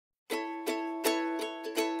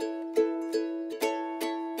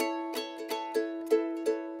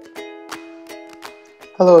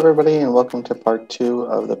Hello, everybody, and welcome to part two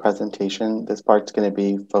of the presentation. This part's going to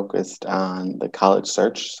be focused on the college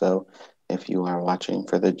search. So if you are watching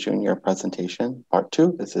for the junior presentation, part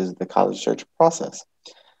two, this is the college search process.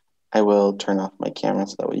 I will turn off my camera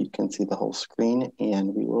so that way you can see the whole screen,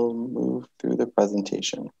 and we will move through the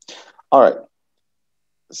presentation. All right.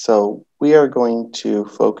 So we are going to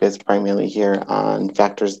focus primarily here on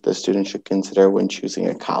factors the student should consider when choosing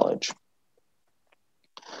a college.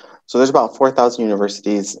 So there's about 4,000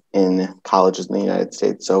 universities in colleges in the United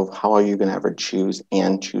States. So how are you going to ever choose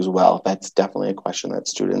and choose well? That's definitely a question that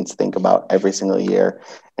students think about every single year.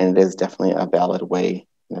 And it is definitely a valid way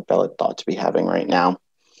and a valid thought to be having right now.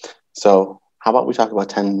 So how about we talk about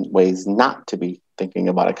 10 ways not to be thinking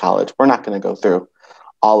about a college? We're not going to go through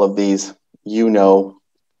all of these,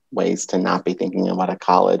 ways to not be thinking about a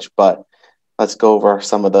college, but let's go over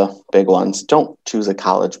some of the big ones. Don't choose a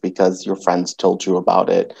college because your friends told you about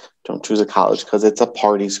it. Don't choose a college because it's a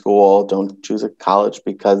party school. Don't choose a college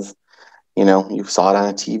because, you saw it on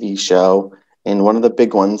a TV show. And one of the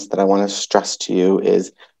big ones that I want to stress to you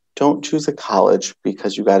is don't choose a college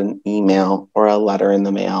because you got an email or a letter in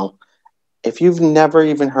the mail. If you've never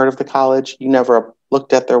even heard of the college, you never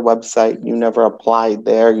looked at their website, you never applied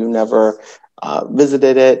there, you never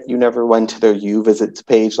visited it, you never went to their U-Visits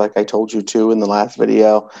page like I told you to in the last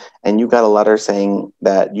video, and you got a letter saying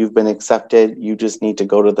that you've been accepted, you just need to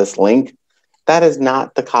go to this link, that is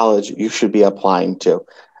not the college you should be applying to.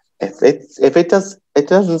 If it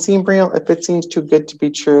doesn't seem real, if it seems too good to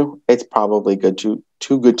be true, it's probably too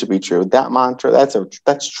good to be true. That mantra,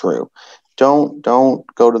 that's true. Don't go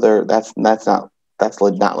to their that's not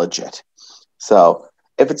legit. So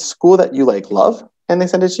if it's a school that you love and they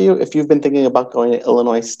send it to you, if you've been thinking about going to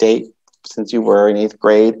Illinois State since you were in 8th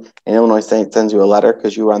grade and Illinois State sends you a letter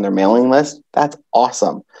because you were on their mailing list, that's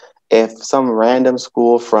awesome. If some random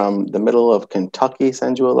school from the middle of Kentucky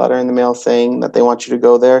sends you a letter in the mail saying that they want you to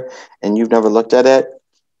go there and you've never looked at it,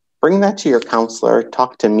 bring that to your counselor,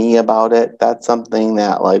 talk to me about it. That's something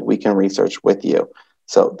that we can research with you.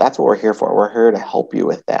 So that's what we're here for. We're here to help you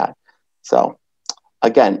with that. So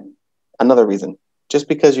again, another reason, just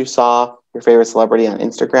because you saw your favorite celebrity on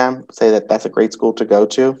Instagram say that that's a great school to go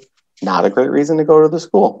to, not a great reason to go to the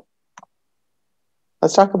school.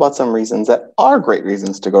 Let's talk about some reasons that are great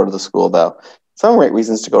reasons to go to the school, though. Some great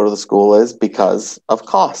reasons to go to the school is because of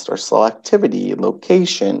cost or selectivity,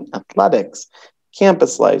 location, athletics,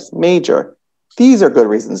 campus life, major. These are good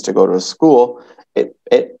reasons to go to a school. It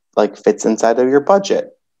fits inside of your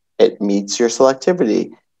budget. It meets your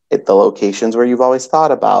selectivity. The locations where you've always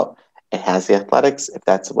thought about. It has the athletics if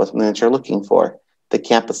that's something that you're looking for. The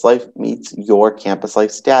campus life meets your campus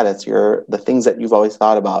life status, the things that you've always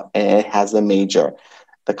thought about, and it has a major.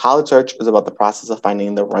 The college search is about the process of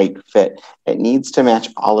finding the right fit. It needs to match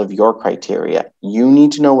all of your criteria. You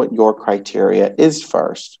need to know what your criteria is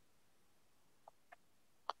first.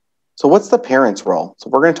 So what's the parent's role? So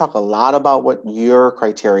we're going to talk a lot about what your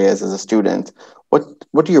criteria is as a student.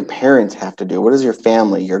 What do your parents have to do? What does your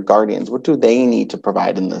family, your guardians, what do they need to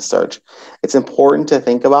provide in this search? It's important to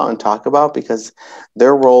think about and talk about because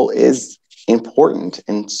their role is important.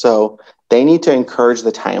 And so they need to encourage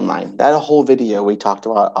the timeline. That whole video we talked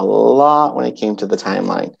about a lot when it came to the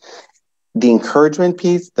timeline. The encouragement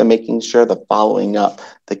piece, the making sure, the following up,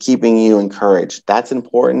 the keeping you encouraged. That's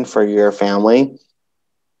important for your family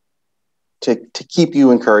to keep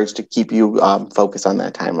you encouraged, to keep you focused on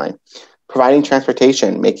that timeline. Providing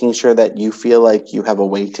transportation, making sure that you feel like you have a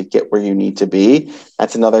way to get where you need to be.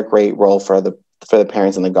 That's another great role for the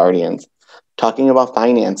parents and the guardians. Talking about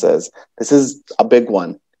finances. This is a big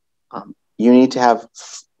one. You need to have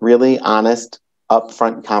really honest,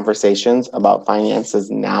 upfront conversations about finances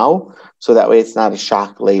now, so that way it's not a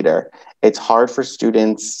shock later. It's hard for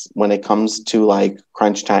students when it comes to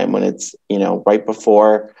crunch time, when it's, right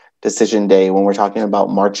before decision day, when we're talking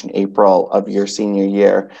about March and April of your senior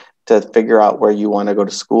year, to figure out where you want to go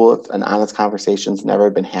to school if an honest conversation's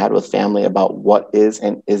never been had with family about what is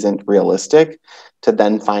and isn't realistic, to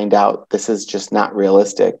then find out this is just not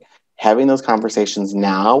realistic. Having those conversations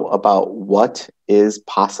now about what is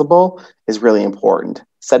possible is really important.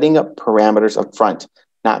 Setting up parameters up front,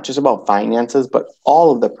 not just about finances, but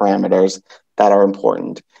all of the parameters that are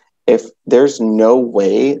important. If there's no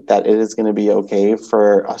way that it is going to be okay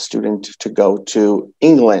for a student to go to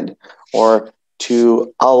England or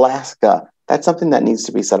to Alaska, that's something that needs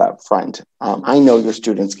to be set up front. I know your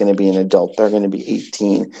student's going to be an adult, they're going to be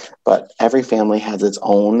 18, but every family has its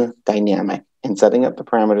own dynamic, and setting up the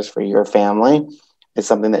parameters for your family is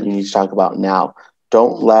something that you need to talk about now.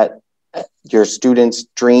 Don't let your students'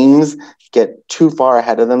 dreams get too far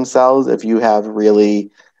ahead of themselves if you have really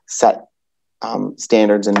set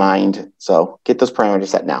standards in mind. So get those parameters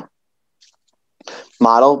set now.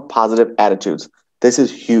 Model positive attitudes. This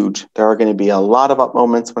is huge. There are going to be a lot of up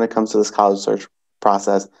moments when it comes to this college search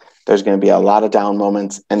process. There's going to be a lot of down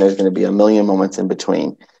moments, and there's going to be a million moments in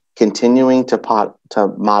between. Continuing to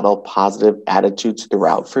model positive attitudes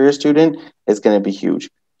throughout for your student is going to be huge.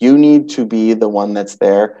 You need to be the one that's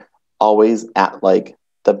there always at like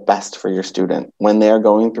the best for your student. When they're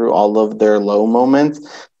going through all of their low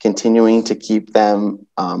moments, continuing to keep them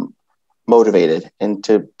motivated and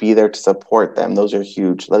to be there to support them. Those are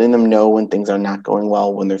huge. Letting them know when things are not going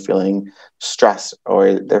well, when they're feeling stressed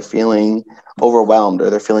or they're feeling overwhelmed or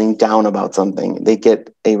they're feeling down about something. They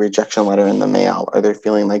get a rejection letter in the mail, or they're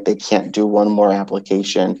feeling like they can't do one more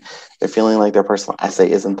application. They're feeling like their personal essay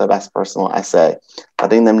isn't the best personal essay.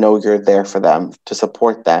 Letting them know you're there for them, to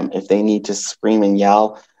support them. If they need to scream and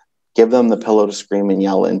yell, give them the pillow to scream and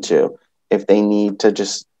yell into. If they need to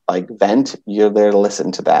just like vent, you're there to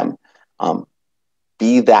listen to them.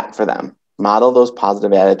 Be that for them. Model those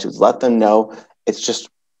positive attitudes. Let them know it's just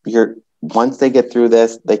once they get through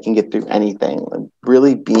this, they can get through anything.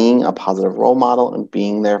 Really being a positive role model and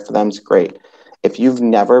being there for them is great. If you've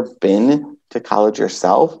never been to college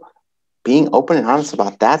yourself, being open and honest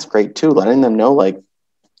about that's great too. Letting them know like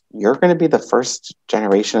you're going to be the first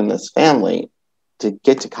generation in this family to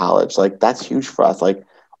get to college. Like that's huge for us. Like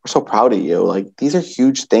we're so proud of you. Like these are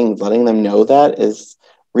huge things. Letting them know that is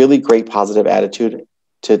really great positive attitude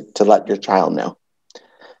to let your child know.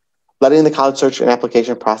 Letting the college search and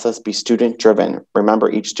application process be student driven. Remember,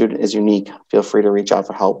 each student is unique. Feel free to reach out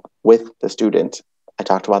for help with the student. I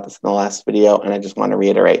talked about this in the last video, and I just want to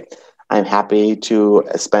reiterate. I'm happy to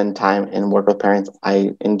spend time and work with parents.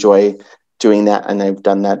 I enjoy doing that, and I've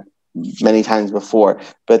done that many times before,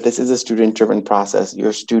 but this is a student-driven process.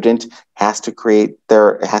 Your student has to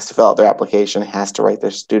fill out their application, has to write their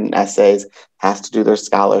student essays, has to do their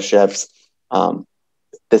scholarships.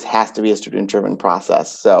 This has to be a student-driven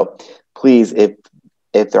process. So please,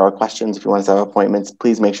 if there are questions, if you want to set up appointments,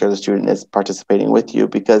 please make sure the student is participating with you,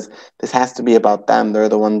 because this has to be about them. They're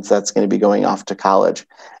the ones that's going to be going off to college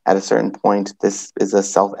at a certain point. This is a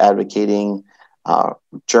self-advocating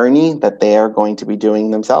journey that they are going to be doing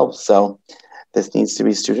themselves. So this needs to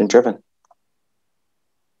be student driven.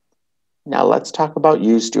 Now let's talk about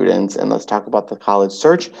you students, and let's talk about the college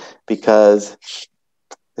search, because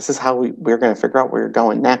this is how we're going to figure out where you're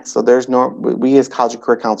going next. So we as college and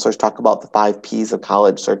career counselors talk about the 5 P's of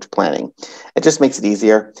college search planning. It just makes it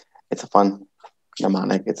easier. It's a fun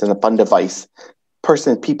mnemonic. It's a fun device.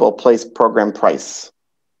 Person, people, place, program, price.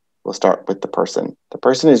 We'll start with the person. The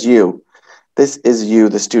person is you. This is you,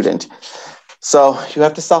 the student. So you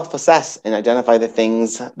have to self-assess and identify the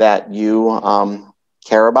things that you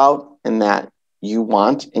care about and that you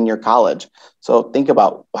want in your college. So think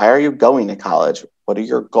about, why are you going to college? What are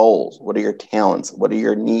your goals? What are your talents? What are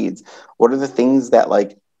your needs? What are the things that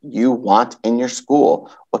like you want in your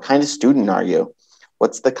school? What kind of student are you?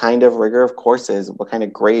 What's the kind of rigor of courses? What kind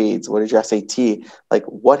of grades? What is your SAT? Like,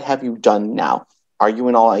 what have you done now? Are you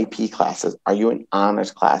in all AP classes? Are you in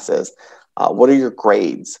honors classes? What are your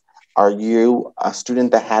grades? Are you a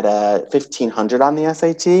student that had a 1,500 on the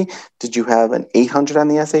SAT? Did you have an 800 on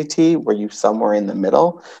the SAT? Were you somewhere in the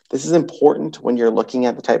middle? This is important when you're looking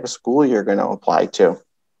at the type of school you're going to apply to.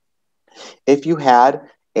 If you had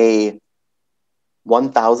a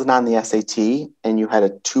 1,000 on the SAT and you had a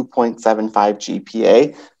 2.75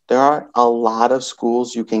 GPA, there are a lot of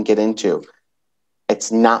schools you can get into.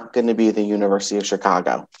 It's not going to be the University of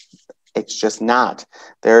Chicago. It's just not.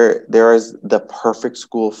 There is the perfect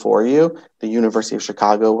school for you, the University of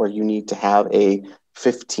Chicago, where you need to have a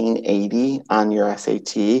 1580 on your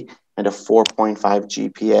SAT and a 4.5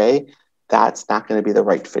 GPA. That's not going to be the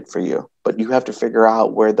right fit for you. But you have to figure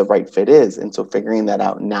out where the right fit is. And so figuring that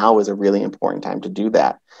out now is a really important time to do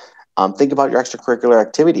that. Think about your extracurricular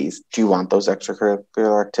activities. Do you want those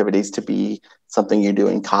extracurricular activities to be something you do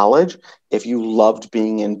in college? If you loved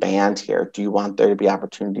being in band here, do you want there to be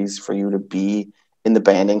opportunities for you to be in the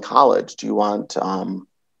band in college? Do you want,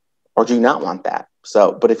 or do you not want that?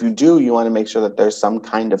 So, but if you do, you want to make sure that there's some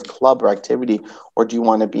kind of club or activity, or do you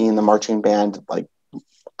want to be in the marching band, like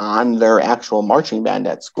on their actual marching band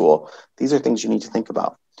at school? These are things you need to think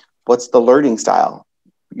about. What's the learning style?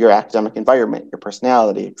 Your academic environment, your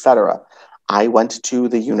personality, etc. I went to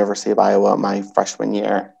the University of Iowa my freshman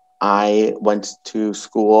year. I went to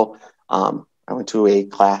school. I went to a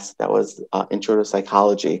class that was Intro to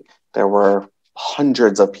Psychology. There were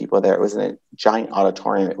hundreds of people there. It was in a giant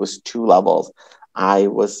auditorium. It was 2 levels. I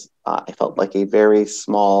felt like a very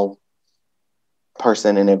small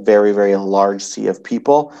person in a very, very large sea of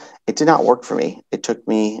people. It did not work for me. It took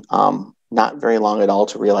me not very long at all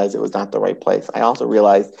to realize it was not the right place. I also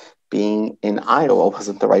realized being in Iowa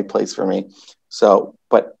wasn't the right place for me. So,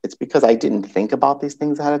 but it's because I didn't think about these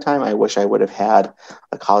things ahead of time. I wish I would have had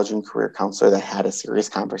a college and career counselor that had a serious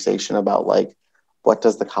conversation about like, what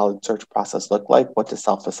does the college search process look like? What does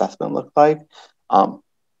self-assessment look like? Um,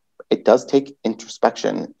 it does take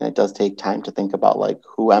introspection and it does take time to think about like,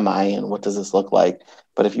 who am I and what does this look like?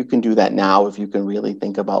 But if you can do that now, if you can really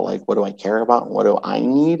think about like, what do I care about and what do I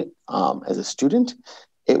need as a student,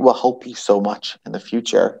 it will help you so much in the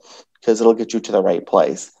future because it'll get you to the right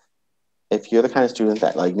place. If you're the kind of student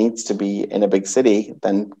that like needs to be in a big city,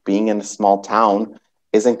 then being in a small town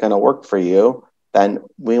isn't going to work for you. Then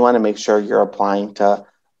we want to make sure you're applying to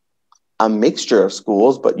a mixture of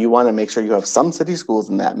schools, but you want to make sure you have some city schools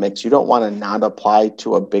in that mix. You don't want to not apply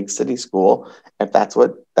to a big city school if that's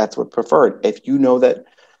what preferred. If you know that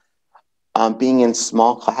being in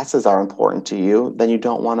small classes are important to you, then you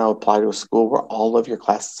don't want to apply to a school where all of your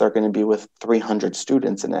classes are going to be with 300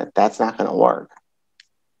 students in it. That's not going to work.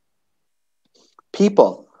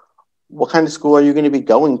 People. What kind of school are you going to be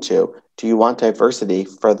going to? Do you want diversity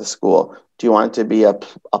for the school? Do you want it to be a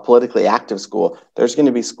politically active school? There's going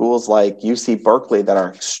to be schools like UC Berkeley that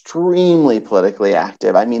are extremely politically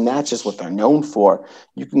active. I mean, that's just what they're known for.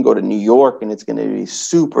 You can go to New York and it's going to be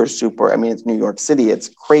super, super. I mean, it's New York City. It's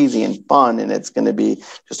crazy and fun, and it's going to be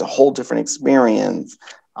just a whole different experience.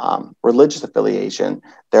 Religious affiliation.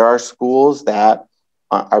 There are schools that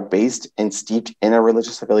are based and steeped in a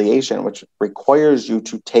religious affiliation, which requires you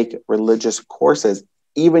to take religious courses,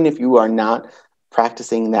 even if you are not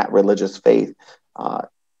practicing that religious faith.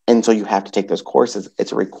 And so you have to take those courses.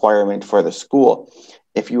 It's a requirement for the school.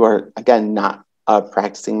 If you are, again, not a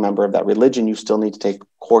practicing member of that religion, you still need to take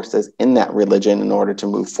courses in that religion in order to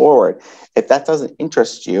move forward. If that doesn't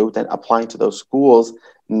interest you, then applying to those schools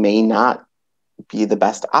may not be the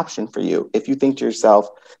best option for you. If you think to yourself,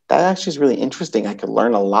 that actually is really interesting, I could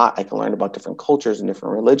learn a lot, I can learn about different cultures and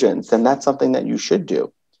different religions, then that's something that you should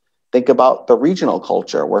do. Think about the regional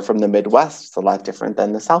culture. We're from the Midwest, it's a lot different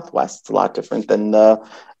than the Southwest, it's a lot different than the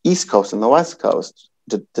East Coast and the West Coast.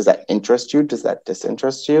 Does that interest you? Does that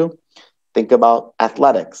disinterest you? Think about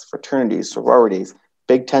athletics, fraternities, sororities.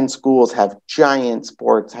 Big Ten schools have giant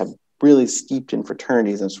sports, have really steeped in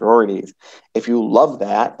fraternities and sororities. If you love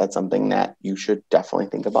that, that's something that you should definitely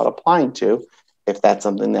think about applying to. If that's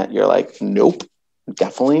something that you're like, nope,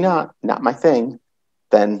 definitely not my thing,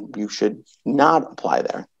 then you should not apply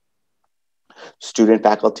there. Student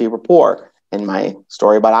faculty rapport. In my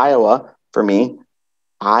story about Iowa, for me,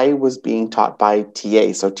 I was being taught by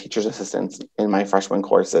TA, so teachers assistants, in my freshman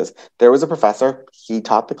courses. There was a professor, he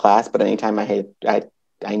taught the class, but anytime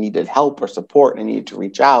I needed help or support and I needed to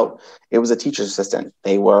reach out, it was a teacher's assistant.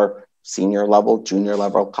 They were senior level, junior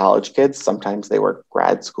level college kids. Sometimes they were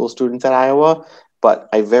grad school students at Iowa, but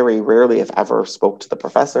I very rarely, if ever, spoke to the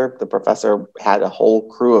professor. The professor had a whole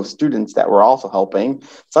crew of students that were also helping.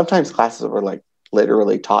 Sometimes classes were like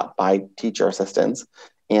literally taught by teacher assistants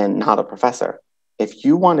and not a professor. If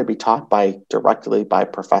you want to be taught directly by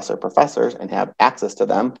professors and have access to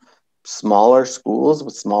them, smaller schools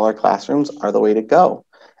with smaller classrooms are the way to go.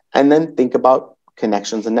 And then think about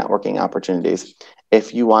connections and networking opportunities.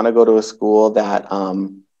 If you want to go to a school that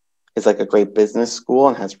is like a great business school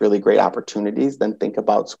and has really great opportunities, then think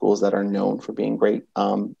about schools that are known for being great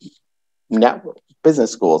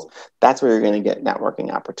business schools. That's where you're going to get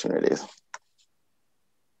networking opportunities.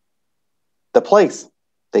 The place.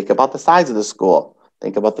 Think about the size of the school.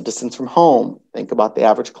 Think about the distance from home. Think about the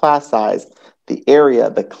average class size, the area,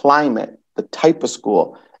 the climate, the type of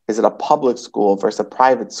school. Is it a public school versus a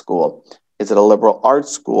private school? Is it a liberal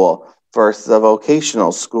arts school versus a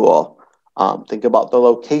vocational school? Think about the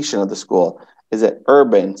location of the school. Is it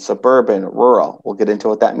urban, suburban, rural? We'll get into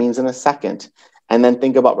what that means in a second. And then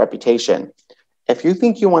think about reputation. If you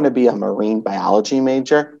think you want to be a marine biology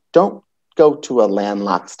major, don't go to a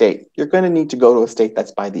landlocked state. You're going to need to go to a state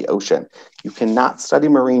that's by the ocean. You cannot study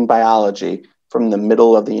marine biology from the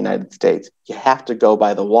middle of the United States. You have to go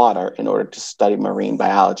by the water in order to study marine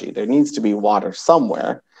biology. There needs to be water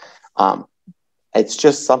somewhere. It's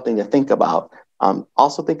just something to think about.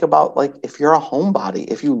 Also think about, like, if you're a homebody,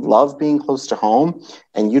 if you love being close to home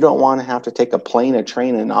and you don't want to have to take a plane, a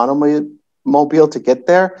train, an automobile to get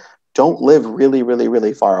there, don't live really, really,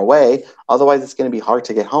 really far away. Otherwise, it's going to be hard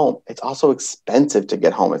to get home. It's also expensive to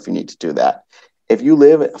get home if you need to do that. If you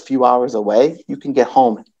live a few hours away, you can get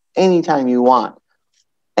home anytime you want.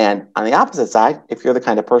 And on the opposite side, if you're the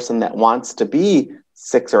kind of person that wants to be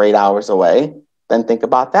 6 or 8 hours away, then think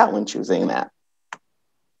about that when choosing that.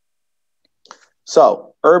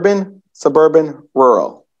 So urban, suburban,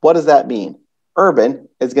 rural. What does that mean? Urban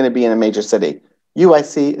is going to be in a major city.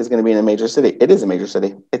 UIC is going to be in a major city. It is a major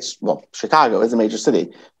city. Chicago is a major city.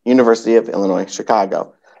 University of Illinois,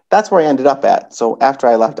 Chicago. That's where I ended up at. So after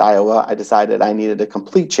I left Iowa, I decided I needed a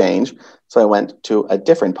complete change. So I went to a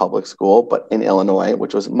different public school, but in Illinois,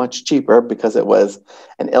 which was much cheaper because it was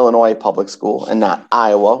an Illinois public school and not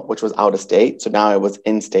Iowa, which was out of state. So now I was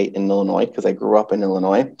in state in Illinois because I grew up in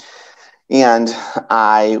Illinois. And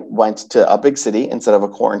I went to a big city instead of a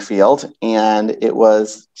cornfield, and it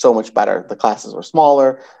was so much better. The classes were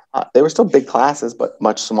smaller. They were still big classes, but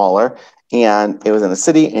much smaller. And it was in a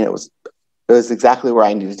city, and it was exactly where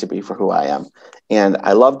I needed to be for who I am. And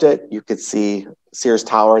I loved it. You could see Sears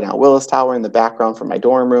Tower, now Willis Tower, in the background from my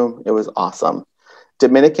dorm room. It was awesome.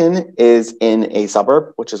 Dominican is in a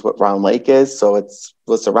suburb, which is what Round Lake is. So it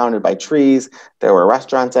was surrounded by trees. There were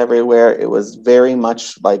restaurants everywhere. It was very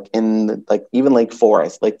much like even Lake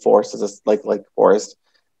Forest. Lake Forest is Lake Forest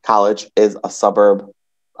College is a suburb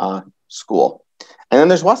school. And then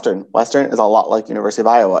there's Western. Western is a lot like University of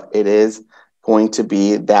Iowa. It is going to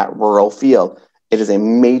be that rural feel. It is a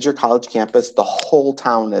major college campus. The whole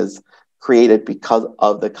town is created because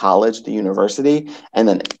of the college, the university, and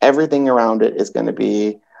then everything around it is going to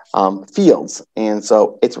be fields. And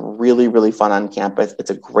so it's really, really fun on campus.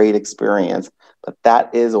 It's a great experience, but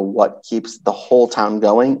that is what keeps the whole town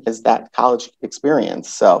going, is that college experience.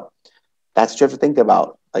 So that's what you have to think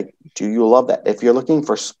about. Like, do you love that? If you're looking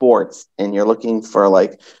for sports and you're looking for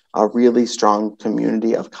like a really strong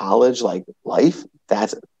community of college, like life,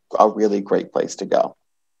 that's a really great place to go.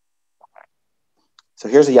 So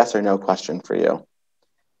here's a yes or no question for you.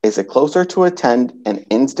 Is it closer to attend an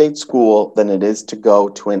in-state school than it is to go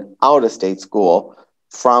to an out-of-state school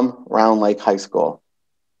from Round Lake High School?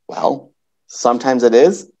 Well, sometimes it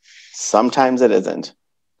is, sometimes it isn't.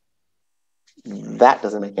 That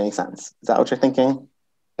doesn't make any sense. Is that what you're thinking?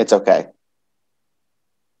 It's okay.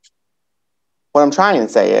 What I'm trying to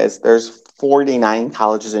say is there's 49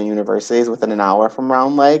 colleges and universities within an hour from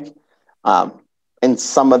Round Lake, and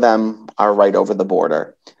some of them are right over the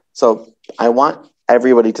border. So I want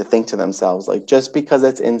everybody to think to themselves, like, just because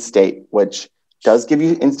it's in-state, which does give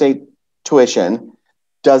you in-state tuition,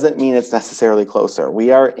 doesn't mean it's necessarily closer.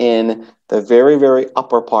 We are in the very, very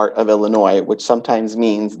upper part of Illinois, which sometimes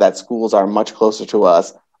means that schools are much closer to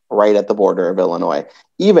us right at the border of Illinois.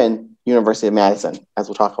 Even University of Madison, as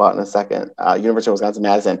we'll talk about in a second, University of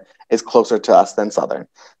Wisconsin-Madison is closer to us than Southern.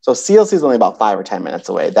 So CLC is only about 5 or 10 minutes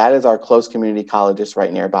away. That is our close community college just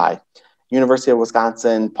right nearby. University of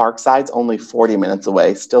Wisconsin Parkside's only 40 minutes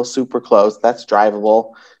away, still super close. That's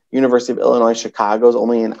drivable. University of Illinois Chicago is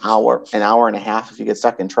only an hour and a half if you get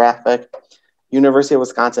stuck in traffic. University of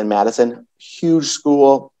Wisconsin-Madison, huge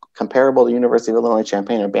school, comparable to University of Illinois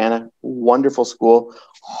Champaign-Urbana, wonderful school,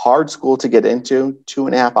 hard school to get into,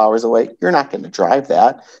 2.5 hours away. You're not going to drive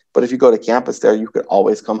that, but if you go to campus there, you could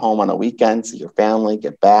always come home on a weekend, see your family,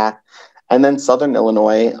 get back. And then Southern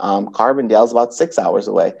Illinois, Carbondale is about 6 hours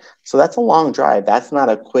away. So that's a long drive. That's not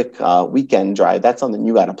a quick weekend drive. That's something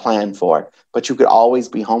you got to plan for. But you could always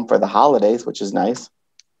be home for the holidays, which is nice.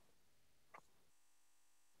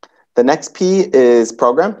 The next P is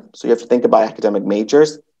program. So you have to think about academic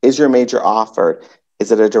majors. Is your major offered?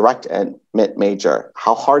 Is it a direct admit major?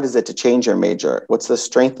 How hard is it to change your major? What's the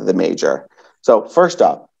strength of the major? So first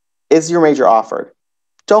up, is your major offered?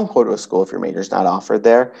 Don't go to a school if your major is not offered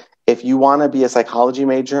there. If you want to be a psychology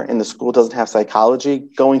major and the school doesn't have psychology,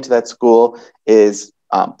 going to that school is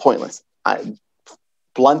pointless.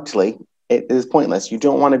 Bluntly, it is pointless. You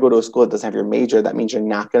don't want to go to a school that doesn't have your major. That means you're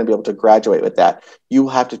not going to be able to graduate with that. You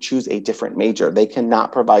have to choose a different major. They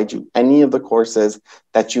cannot provide you any of the courses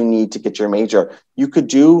that you need to get your major. You could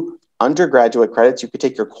do undergraduate credits. You could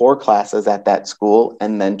take your core classes at that school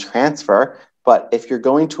and then transfer. But if you're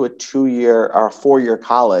going to a 2-year or a 4-year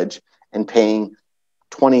college and paying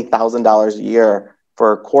 $20,000 a year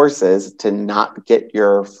for courses to not get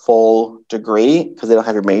your full degree because they don't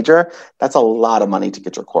have your major, that's a lot of money to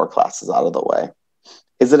get your core classes out of the way.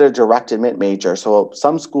 Is it a direct admit major? So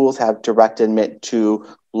some schools have direct admit to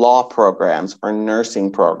law programs or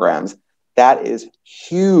nursing programs. That is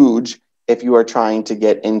huge if you are trying to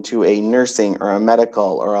get into a nursing or a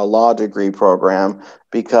medical or a law degree program,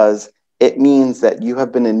 because it means that you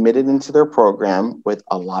have been admitted into their program with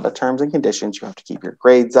a lot of terms and conditions. You have to keep your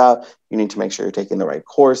grades up. You need to make sure you're taking the right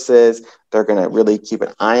courses. They're going to really keep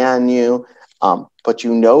an eye on you. But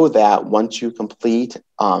you know that once you complete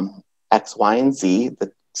X, Y, and Z,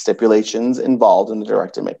 the stipulations involved in the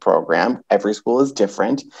direct admit program, every school is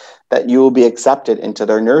different, that you will be accepted into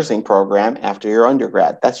their nursing program after your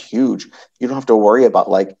undergrad. That's huge. You don't have to worry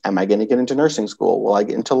about, like, am I going to get into nursing school? Will I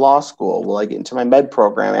get into law school? Will I get into my med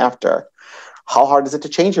program after? How hard is it to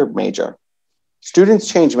change your major? Students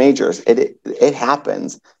change majors. It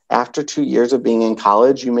happens. After 2 years of being in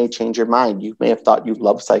college, you may change your mind. You may have thought you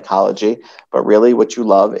love psychology, but really what you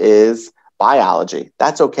love is biology.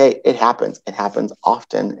 That's okay. It happens. It happens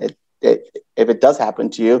often. If it does happen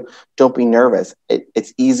to you, don't be nervous.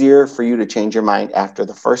 It's easier for you to change your mind after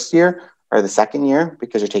the first year or the second year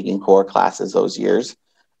because you're taking core classes those years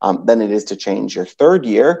than it is to change your third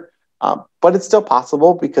year. But it's still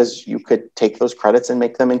possible because you could take those credits and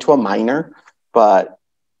make them into a minor. But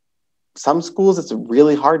some schools, it's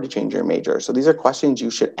really hard to change your major. So these are questions you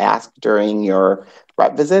should ask during your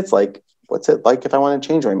rep visits. Like, what's it like if I want to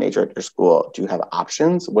change my major at your school? Do you have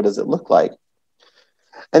options? What does it look like?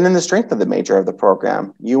 And then the strength of the major of the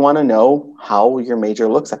program. You want to know how your major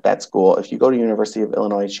looks at that school. If you go to University of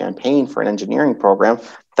Illinois Champaign for an engineering program,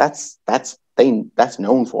 that's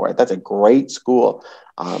known for it. That's a great school.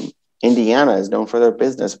 Indiana is known for their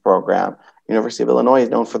business program. University of Illinois is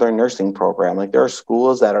known for their nursing program. Like, there are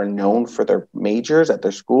schools that are known for their majors at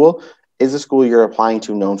their school. Is the school you're applying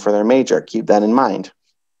to known for their major? Keep that in mind.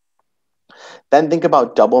 Then think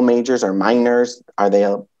about double majors or minors. Do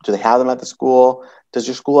they have them at the school? Does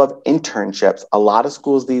your school have internships? A lot of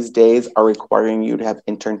schools these days are requiring you to have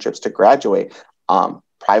internships to graduate.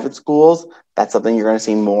 Private schools, that's something you're going to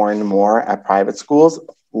see more and more at private schools.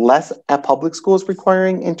 Less at public schools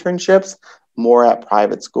requiring internships, more at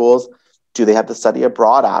private schools. Do they have the study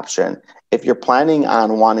abroad option? If you're planning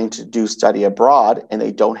on wanting to do study abroad and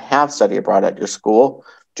they don't have study abroad at your school,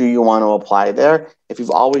 do you want to apply there? If you've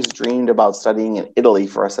always dreamed about studying in Italy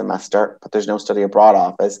for a semester, but there's no study abroad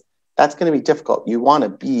office, that's going to be difficult. You want to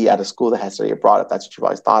be at a school that has study abroad if that's what you've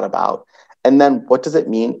always thought about. And then what does it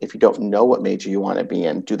mean if you don't know what major you want to be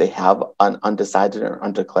in? Do they have an undecided or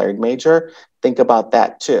undeclared major? Think about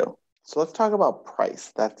that too. So let's talk about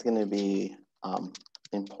price. That's going to be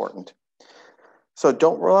important. So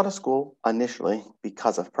don't roll out of school initially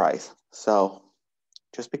because of price. So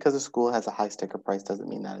just because a school has a high sticker price doesn't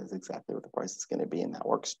mean that is exactly what the price is going to be, and that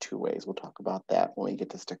works two ways. We'll talk about that when we get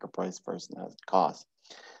to sticker price versus cost.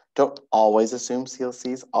 Don't always assume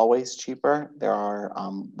CLC is always cheaper. There are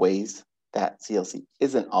ways that CLC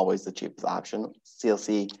isn't always the cheapest option.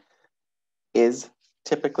 CLC is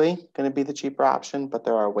typically going to be the cheaper option, but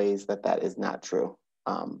there are ways that that is not true.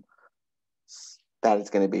 That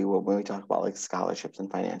is going to be when we talk about like scholarships and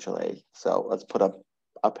financial aid. So let's put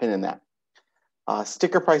a pin in that.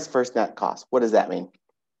 Sticker price versus net cost. What does that mean?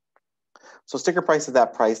 So sticker price is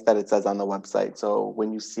that price that it says on the website. So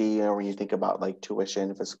when you see, when you think about like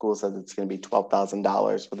tuition, if a school says it's going to be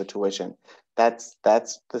 $12,000 for the tuition, that's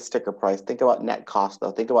the sticker price. Think about net cost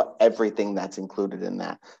though. Think about everything that's included in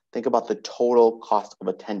that. Think about the total cost of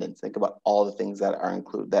attendance. Think about all the things that are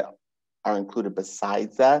included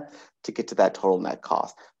besides that to get to that total net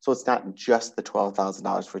cost. So it's not just the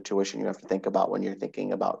 $12,000 for tuition you have to think about when you're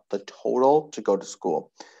thinking about the total to go to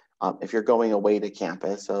school. If you're going away to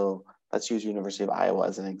campus, so let's use University of Iowa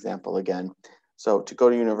as an example again. So to go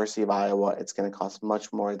to University of Iowa, it's going to cost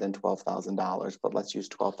much more than $12,000, but let's use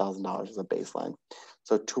 $12,000 as a baseline.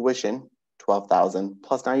 So tuition, $12,000,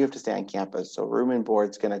 plus now you have to stay on campus. So room and board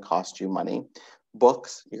is going to cost you money.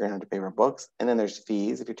 Books, you're going to have to pay for books. And then there's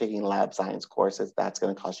fees. If you're taking lab science courses, that's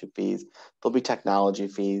going to cost you fees. There'll be technology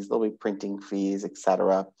fees, there'll be printing fees,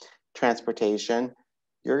 etc. Transportation,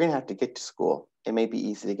 you're going to have to get to school. It may be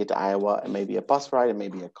easy to get to Iowa. It may be a bus ride. It may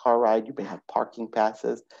be a car ride. You may have parking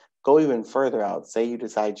passes. Go even further out. Say you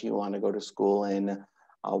decide you want to go to school in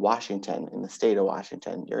Washington, in the state of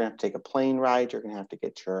Washington. You're going to have to take a plane ride. You're going to have to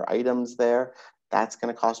get your items there. That's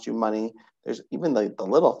going to cost you money. There's even the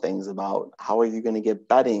little things about how are you going to get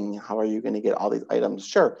bedding? How are you going to get all these items?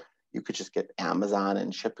 Sure, you could just get Amazon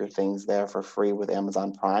and ship your things there for free with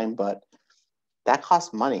Amazon Prime, but that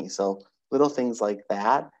costs money. So little things like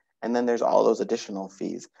that. And then there's all those additional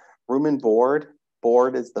fees. Room and board.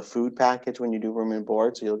 Board is the food package when you do room and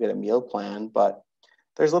board, so you'll get a meal plan, but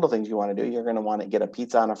there's little things you want to do. You're going to want to get a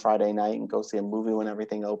pizza on a Friday night and go see a movie when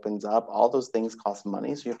everything opens up. All those things cost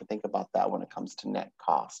money, so you have to think about that when it comes to net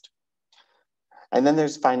cost. And then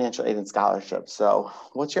there's financial aid and scholarships. So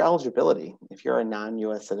what's your eligibility? If you're a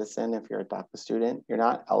non-US citizen, if you're a DACA student, you're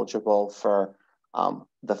not eligible for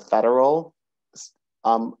the federal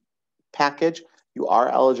package. You are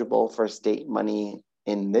eligible for state money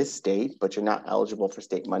in this state, but you're not eligible for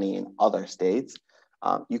state money in other states.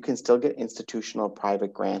 You can still get institutional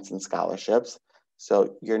private grants and scholarships.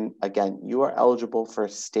 So you are eligible for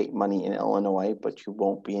state money in Illinois, but you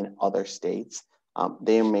won't be in other states.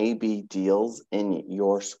 There may be deals in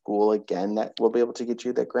your school again that will be able to get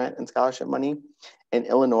you the grant and scholarship money. In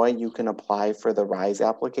Illinois, you can apply for the RISE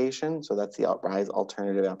application. So that's the RISE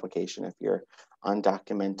alternative application if you're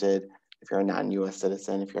undocumented, if you're a non-US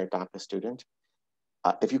citizen, if you're a DACA student.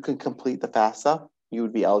 If you can complete the FAFSA, you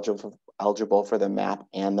would be eligible for the MAP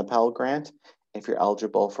and the Pell Grant. If you're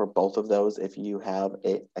eligible for both of those, if you have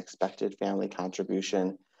an expected family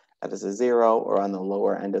contribution that is a 0 or on the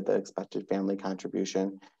lower end of the expected family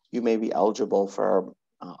contribution, you may be eligible for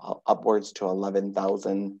upwards to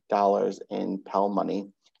 $11,000 in Pell money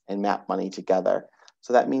and MAP money together.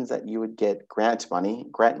 So that means that you would get grant money.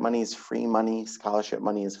 Grant money is free money. Scholarship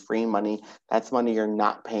money is free money. That's money you're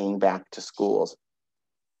not paying back to schools.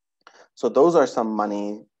 So those are some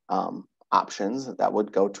money options that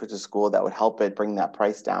would go to the school that would help it bring that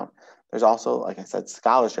price down. There's also, like I said,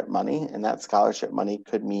 scholarship money, and that scholarship money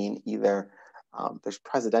could mean either there's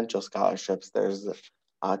presidential scholarships, there's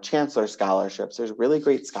chancellor scholarships, there's really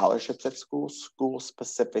great scholarships at school,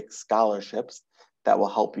 school-specific scholarships that will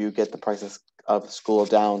help you get the prices of school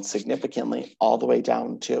down significantly, all the way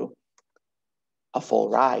down to a full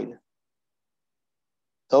ride.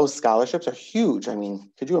 Those scholarships are huge. I mean,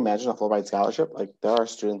 could you imagine a full ride scholarship? Like, there are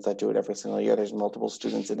students that do it every single year. There's multiple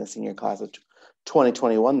students in the senior class of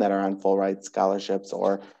 2021 that are on full ride scholarships,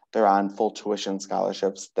 or they're on full tuition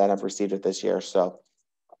scholarships that have received it this year. So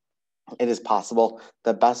it is possible.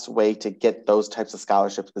 The best way to get those types of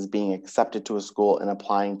scholarships is being accepted to a school and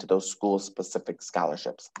applying to those school-specific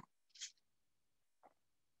scholarships.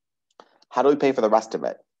 How do we pay for the rest of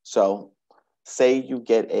it? So say you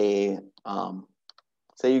get say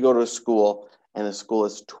you go to a school and the school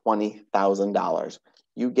is $20,000.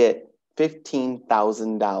 You get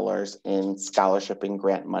 $15,000 in scholarship and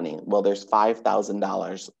grant money. Well, there's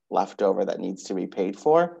 $5,000 left over that needs to be paid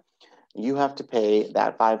for. You have to pay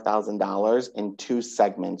that $5,000 in 2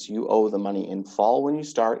 segments. You owe the money in fall when you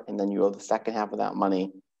start, and then you owe the second half of that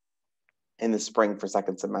money in the spring for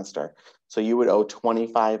second semester. So you would owe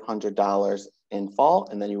 $2,500 in fall,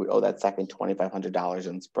 and then you would owe that second $2,500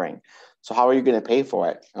 in spring. So how are you going to pay for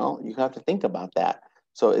it? Well, you have to think about that.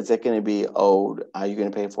 So is it going to be owed? Are you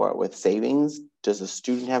going to pay for it with savings? Does the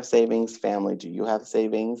student have savings? Family, do you have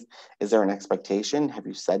savings? Is there an expectation? Have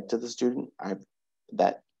you said to the student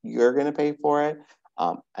that you're going to pay for it?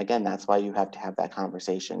 Again, that's why you have to have that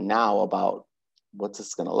conversation now about what's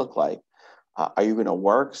this going to look like. Are you going to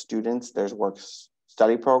work? Students, there's work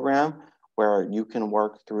study program where you can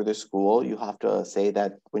work through the school. You have to say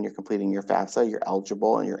that when you're completing your FAFSA, you're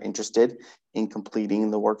eligible and you're interested in completing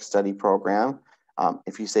the work study program.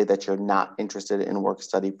 If you say that you're not interested in work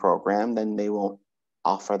study program, then they won't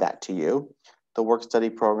offer that to you. The work study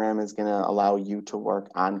program is going to allow you to work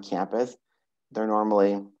on campus. They're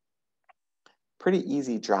normally pretty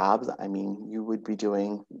easy jobs. I mean, you would be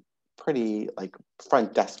doing pretty like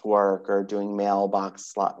front desk work or doing mailbox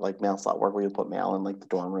slot, like mail slot work where you put mail in like the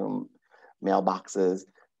dorm room mailboxes,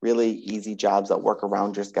 really easy jobs that work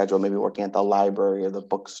around your schedule, maybe working at the library or the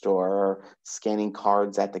bookstore or scanning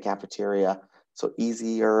cards at the cafeteria. So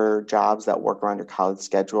easier jobs that work around your college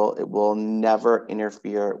schedule. It will never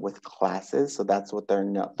interfere with classes. So that's what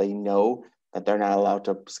they know that they're not allowed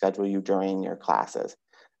to schedule you during your classes.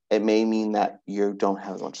 It may mean that you don't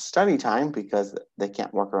have as much study time because they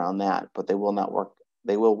can't work around that, but they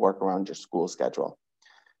will work around your school schedule.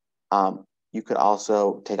 You could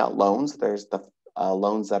also take out loans. There's the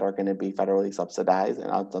loans that are going to be federally subsidized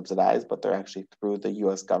and unsubsidized, but they're actually through the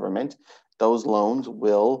US government. Those loans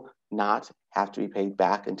will not have to be paid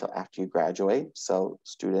back until after you graduate. So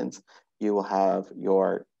students, you will have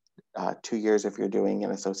your 2 years if you're doing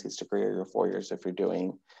an associate's degree, or your 4 years if you're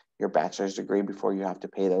doing your bachelor's degree before you have to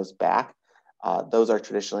pay those back. Those are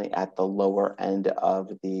traditionally at the lower end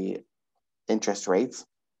of the interest rates.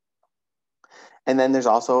 And then there's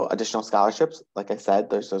also additional scholarships. Like I said,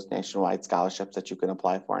 there's those nationwide scholarships that you can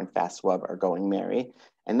apply for in FAFSA or Going Merry.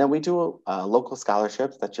 And then we do local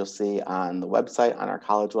scholarships that you'll see on the website, on our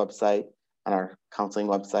college website, on our counseling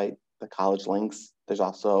website, the college links. There's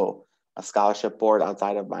also a scholarship board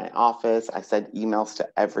outside of my office. I send emails to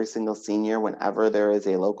every single senior whenever there is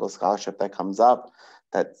a local scholarship that comes up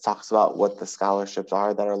that talks about what the scholarships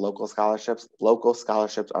are that are local scholarships. Local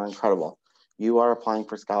scholarships are incredible. You are applying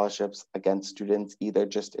for scholarships against students either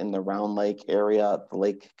just in the Round Lake area, the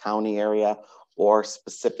Lake County area, or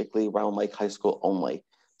specifically Round Lake High School only.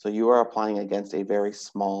 So you are applying against a very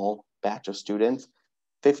small batch of students,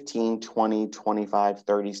 15, 20, 25,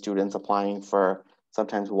 30 students applying for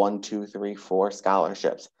sometimes 1, 2, 3, 4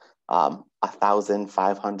 scholarships, $1,000,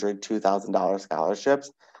 $500, $2,000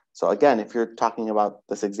 scholarships. So again, if you're talking about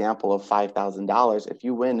this example of $5,000, if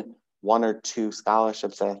you win 1 or 2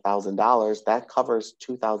 scholarships at $1,000, that covers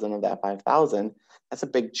 $2,000 of that $5,000. That's a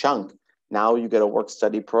big chunk. Now you get a work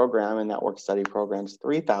study program, and that work study program's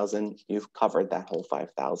 $3,000. You've covered that whole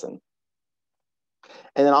 $5,000.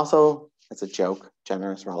 And then also, it's a joke,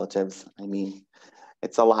 generous relatives. I mean,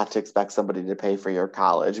 it's a lot to expect somebody to pay for your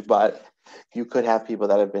college, but you could have people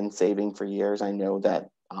that have been saving for years. I know that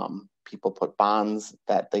people put bonds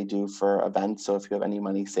that they do for events. So if you have any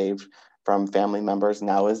money saved from family members,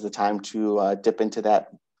 now is the time to dip into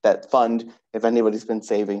that fund if anybody's been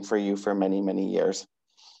saving for you for many, many years.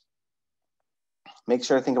 Make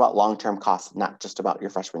sure to think about long-term costs, not just about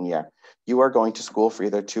your freshman year. You are going to school for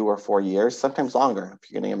either 2 or 4 years, sometimes longer if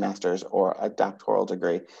you're getting a master's or a doctoral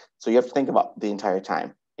degree. So you have to think about the entire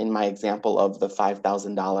time. In my example of the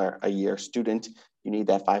 $5,000 a year student, you need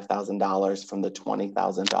that $5,000 from the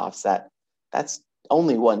 $20,000 to offset. That's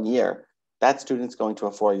only 1 year. That student's going to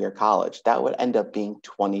a 4-year college. That would end up being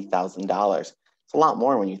 $20,000. It's a lot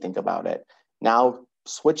more when you think about it. Now,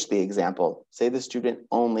 switch the example. Say the student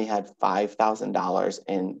only had $5,000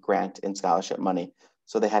 in grant and scholarship money.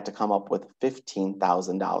 So they had to come up with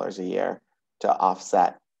 $15,000 a year to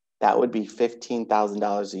offset. That would be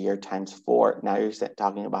 $15,000 a year times 4. Now you're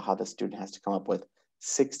talking about how the student has to come up with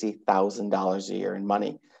 $60,000 a year in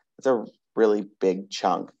money. It's a really big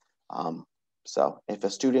chunk. So if a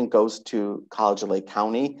student goes to College of Lake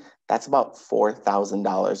County, that's about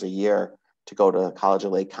 $4,000 a year to go to College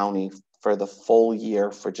of Lake County for the full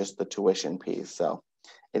year for just the tuition piece. So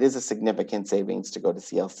it is a significant savings to go to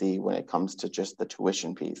CLC when it comes to just the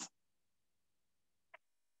tuition piece.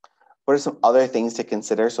 What are some other things to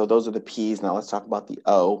consider? So those are the P's. Now let's talk about the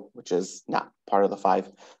O, which is not part of the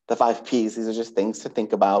five P's. These are just things to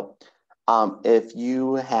think about. If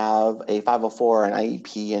you have a 504 or an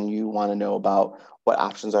IEP and you want to know about what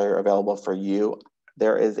options are available for you,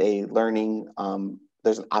 there is a learning,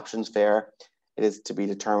 there's an options fair. It is to be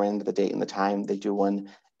determined the date and the time. They do one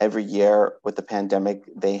every year. With the pandemic,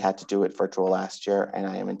 they had to do it virtual last year, and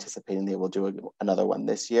I am anticipating they will do another one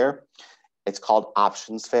this year. It's called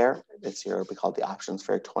Options Fair. This year it'll be called the Options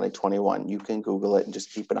Fair 2021. You can Google it and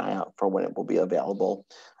just keep an eye out for when it will be available.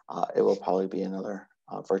 It will probably be another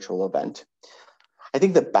virtual event. I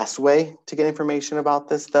think the best way to get information about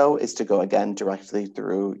this, though, is to go again directly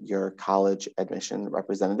through your college admission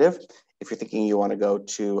representative. If you're thinking you want to go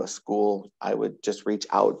to a school, I would just reach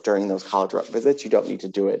out during those college rep visits. You don't need to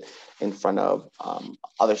do it in front of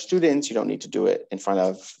other students. You don't need to do it in front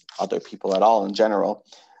of other people at all in general.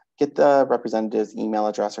 Get the representative's email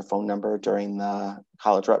address or phone number during the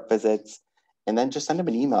college rep visits, and then just send them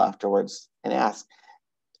an email afterwards and ask,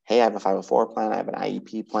 hey, I have a 504 plan, I have an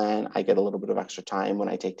IEP plan, I get a little bit of extra time when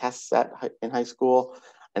I take tests in high school,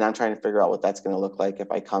 and I'm trying to figure out what that's going to look like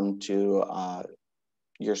if I come to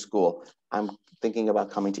your school. I'm thinking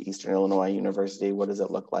about coming to Eastern Illinois University. What does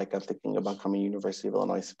it look like? I'm thinking about coming to University of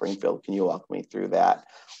Illinois Springfield. Can you walk me through that?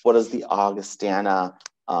 What does the Augustana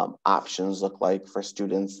options look like for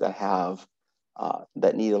students that have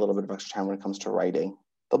that need a little bit of extra time when it comes to writing?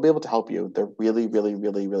 They'll be able to help you. They're really, really,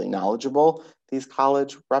 really, really knowledgeable, these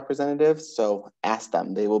college representatives. So ask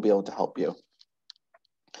them, they will be able to help you.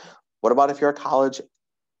 What about if you're a college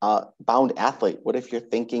bound athlete? What if you're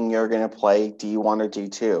thinking you're going to play D1 or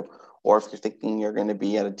D2? Or if you're thinking you're going to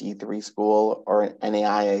be at a D3 school or an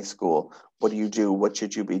NAIA school, what do you do? What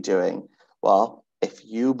should you be doing? Well, if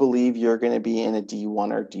you believe you're going to be in a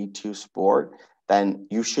D1 or D2 sport, then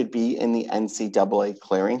you should be in the NCAA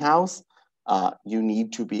clearinghouse. You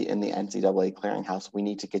need to be in the NCAA clearinghouse. We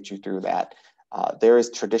need to get you through that. There is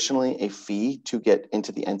traditionally a fee to get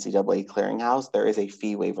into the NCAA clearinghouse. There is a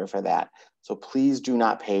fee waiver for that. So please do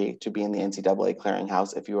not pay to be in the NCAA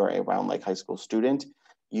clearinghouse if you are a Round Lake High School student.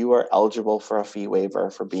 You are eligible for a fee waiver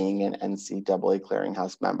for being an NCAA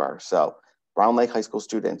clearinghouse member. So Round Lake High School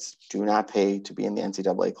students, do not pay to be in the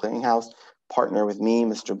NCAA clearinghouse. Partner with me,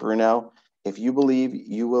 Mr. Bruno. If you believe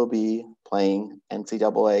you will be playing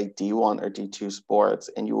NCAA D1 or D2 sports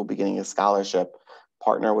and you will be getting a scholarship,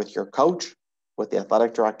 partner with your coach, with the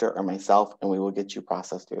athletic director, or myself, and we will get you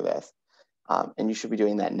processed through this. And you should be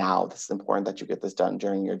doing that now. This is important that you get this done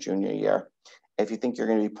during your junior year. If you think you're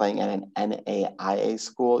going to be playing at an NAIA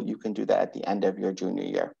school, you can do that at the end of your junior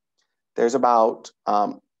year. There's about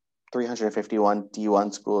 351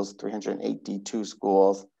 D1 schools, 308 D2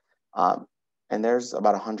 schools, and there's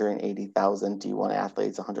about 180,000 D1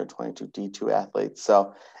 athletes, 122 D2 athletes.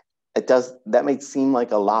 So that may seem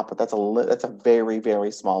like a lot, but that's a very,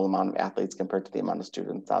 very small amount of athletes compared to the amount of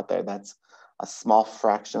students out there. That's a small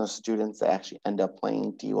fraction of students that actually end up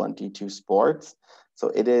playing D1, D2 sports. So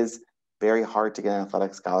it is very hard to get an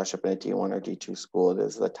athletic scholarship in a D1 or D2 school. It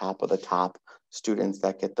is the top of the top students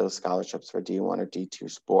that get those scholarships for D1 or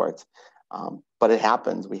D2 sports. But it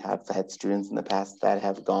happens. We have had students in the past that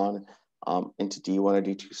have gone into D1 or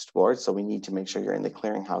D2 sports. So we need to make sure you're in the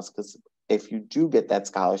clearinghouse, because if you do get that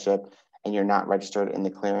scholarship and you're not registered in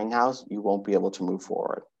the clearinghouse, you won't be able to move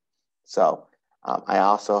forward. So I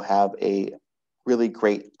also have a really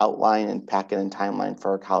great outline and packet and timeline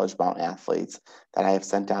for college-bound athletes that I have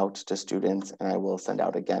sent out to students, and I will send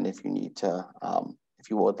out again if you need to, if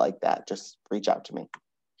you would like that, just reach out to me.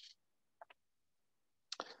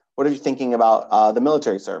 What are you thinking about the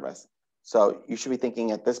military service? So you should be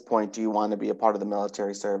thinking at this point, do you want to be a part of the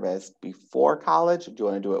military service before college? Do you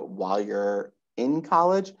want to do it while you're in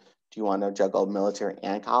college? Do you want to juggle military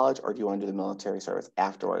and college, or do you want to do the military service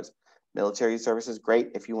afterwards? Military service is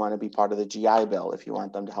great if you want to be part of the GI Bill, if you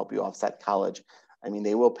want them to help you offset college. I mean,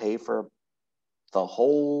 they will pay for the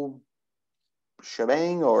whole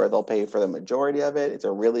shebang, or they'll pay for the majority of it. It's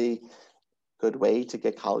a really good way to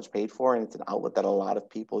get college paid for, and it's an outlet that a lot of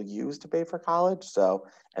people use to pay for college. So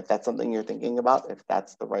if that's something you're thinking about, if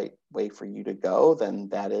that's the right way for you to go, then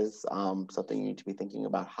that is something you need to be thinking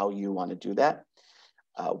about how you want to do that.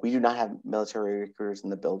 We do not have military recruiters in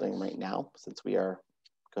the building right now, since we are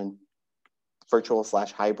going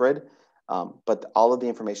virtual/hybrid. But all of the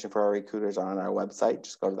information for our recruiters are on our website.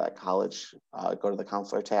 Just go to that college, go to the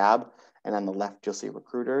counselor tab, and on the left, you'll see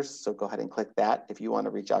recruiters. So go ahead and click that. If you want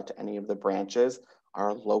to reach out to any of the branches,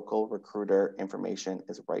 our local recruiter information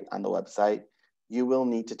is right on the website. You will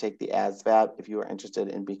need to take the ASVAB if you are interested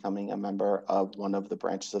in becoming a member of one of the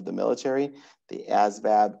branches of the military. The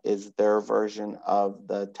ASVAB is their version of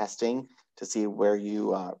the testing to see where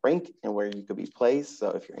you rank and where you could be placed.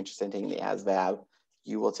 So if you're interested in taking the ASVAB,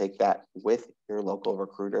 you will take that with your local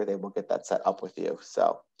recruiter. They will get that set up with you.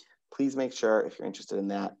 So please make sure, if you're interested in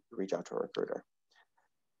that, reach out to a recruiter.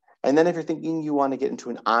 And then if you're thinking you want to get into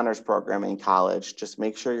an honors program in college, just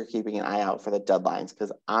make sure you're keeping an eye out for the deadlines,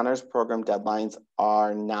 because honors program deadlines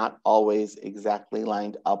are not always exactly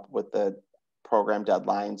lined up with the program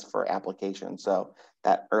deadlines for applications. So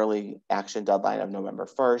that early action deadline of November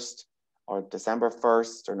 1st or December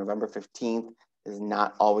 1st or November 15th is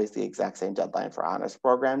not always the exact same deadline for honors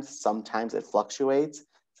programs. Sometimes it fluctuates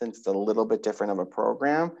since it's a little bit different of a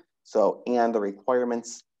program. So, and the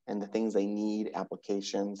requirements and the things they need,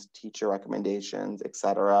 applications, teacher recommendations,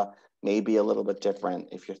 etc., may be a little bit different.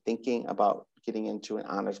 If you're thinking about getting into an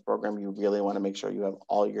honors program, you really want to make sure you have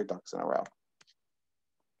all your ducks in a row.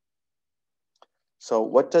 So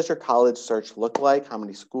what does your college search look like? How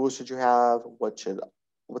many schools should you have? What's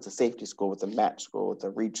a safety school? What's a match school? What's a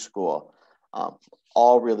reach school?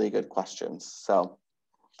 All really good questions. So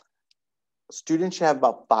students should have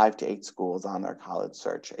about 5 to 8 schools on their college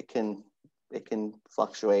search. It can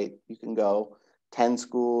fluctuate. You can go 10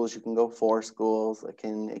 schools, you can go 4 schools. It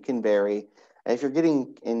can vary. And if you're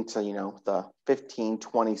getting into, the 15,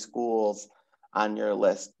 20 schools on your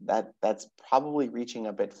list, that's probably reaching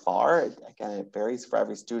a bit far. Again, it varies for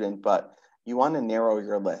every student, but you want to narrow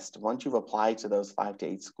your list. Once you've applied to those 5 to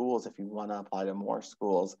 8 schools, if you want to apply to more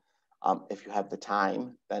schools, if you have the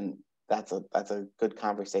time, then that's a good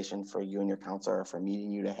conversation for you and your counselor, or for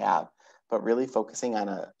meeting you to have. But really focusing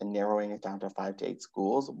on narrowing it down to 5 to 8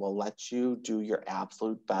 schools will let you do your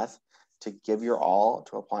absolute best to give your all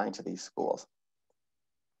to applying to these schools.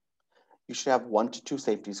 You should have 1 to 2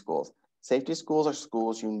 safety schools. Safety schools are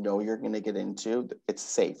schools you know you're going to get into. It's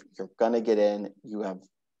safe. You're going to get in.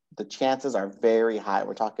 The chances are very high.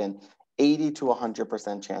 We're talking 80 to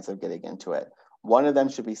 100% chance of getting into it. One of them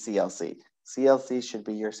should be CLC. CLC should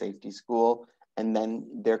be your safety school, and then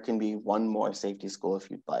there can be one more safety school if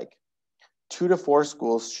you'd like. 2 to 4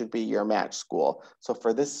 schools should be your match school. So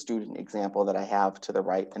for this student example that I have to the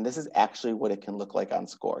right, and this is actually what it can look like on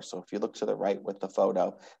SCORE. So if you look to the right with the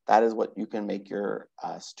photo, that is what you can make your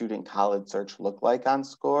student college search look like on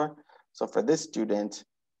SCORE. So for this student,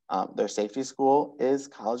 their safety school is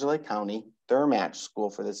College of Lake County. Their match school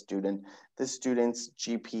for this student's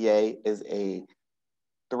GPA is a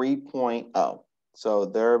 3.0. So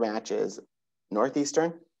their match is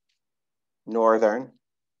Northeastern, Northern,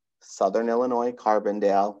 Southern Illinois,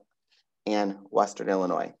 Carbondale, and Western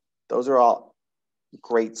Illinois. Those are all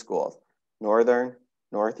great schools. Northern,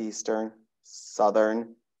 Northeastern,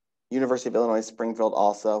 Southern, University of Illinois, Springfield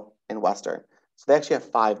also, and Western. So they actually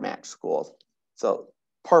have 5 match schools. So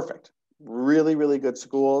perfect. Really, really good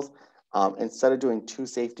schools. Instead of doing 2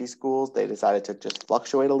 safety schools, they decided to just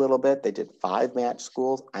fluctuate a little bit. They did 5 match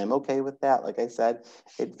schools. I'm okay with that. Like I said,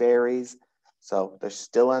 it varies. So they're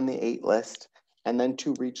still on the 8 list. And then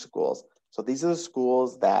 2 reach schools. So these are the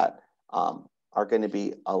schools that are going to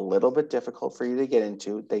be a little bit difficult for you to get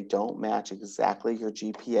into. They don't match exactly your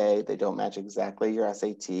GPA. They don't match exactly your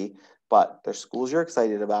SAT, but they're schools you're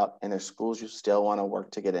excited about, and they're schools you still want to work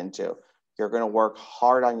to get into. You're going to work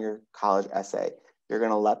hard on your college essay. You're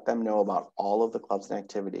going to let them know about all of the clubs and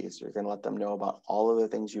activities. You're going to let them know about all of the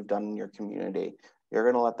things you've done in your community. You're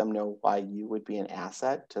going to let them know why you would be an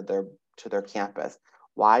asset to their campus,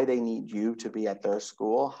 why they need you to be at their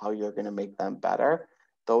school, how you're going to make them better.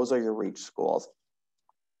 Those are your reach schools.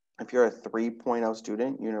 If you're a 3.0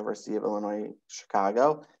 student, University of Illinois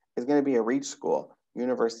Chicago is going to be a reach school.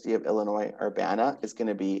 University of Illinois Urbana is going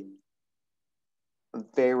to be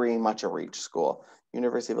very much a reach school.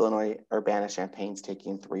 University of Illinois Urbana-Champaign is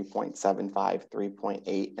taking 3.75,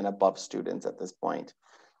 3.8 and above students at this point.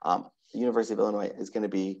 University of Illinois is going to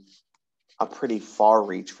be a pretty far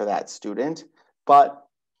reach for that student, but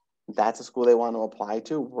that's a school they want to apply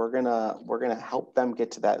to. We're gonna help them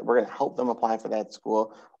get to that. We're gonna help them apply for that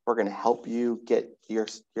school. We're gonna help you get your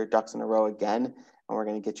ducks in a row again, and we're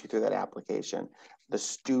gonna get you through that application. The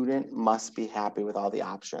student must be happy with all the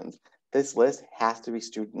options. This list has to be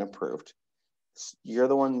student approved. You're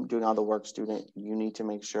the one doing all the work, student. You need to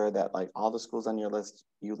make sure that like all the schools on your list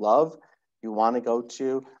you love, you want to go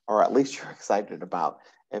to, or at least you're excited about.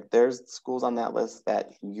 If there's schools on that list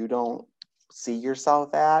that you don't see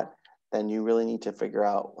yourself at, then you really need to figure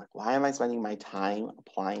out, like, why am I spending my time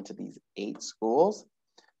applying to these 8 schools?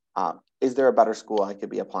 Is there a better school I could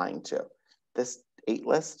be applying to? This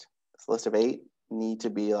list of 8 need to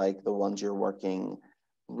be like the ones you're working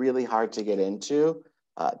really hard to get into.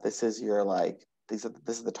 This is your this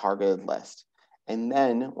is the targeted list. And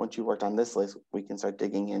then once you worked on this list, we can start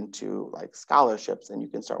digging into like scholarships, and you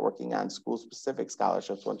can start working on school-specific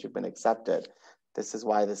scholarships once you've been accepted. This is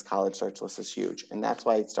why this college search list is huge. And that's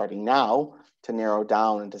why starting now to narrow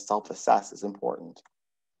down and to self-assess is important.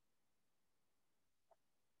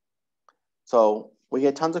 So we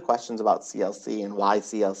get tons of questions about CLC and why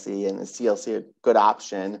CLC, and is CLC a good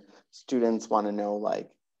option? Students want to know, like,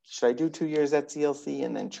 should I do 2 years at CLC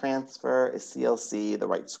and then transfer? Is CLC the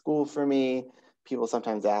right school for me? People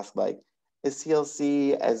sometimes ask, like, is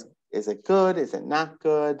CLC is it good? Is it not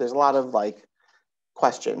good? There's a lot of like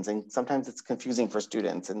questions, and sometimes it's confusing for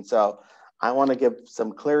students. And so I want to give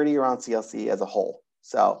some clarity around CLC as a whole.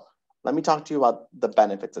 So let me talk to you about the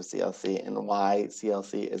benefits of CLC and why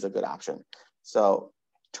CLC is a good option. So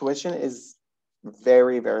tuition is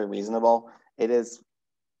very, very reasonable. It is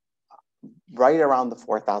right around the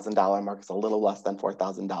 $4,000 mark. It's a little less than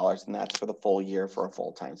 $4,000, and that's for the full year for a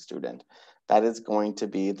full-time student. That is going to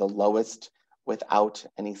be the lowest without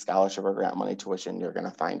any scholarship or grant money tuition you're going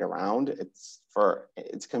to find around.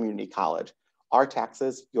 It's community college. Our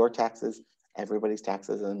taxes, your taxes, everybody's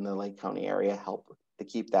taxes in the Lake County area help to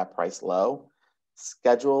keep that price low.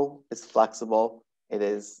 Schedule is flexible. It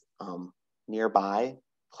is nearby.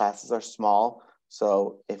 Classes are small.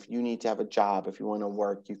 So if you need to have a job, if you want to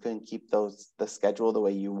work, you can keep the schedule the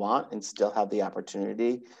way you want and still have the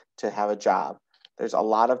opportunity to have a job. There's a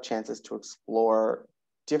lot of chances to explore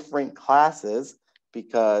different classes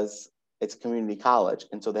because it's community college.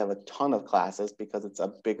 And so they have a ton of classes because it's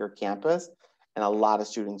a bigger campus and a lot of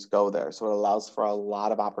students go there. So it allows for a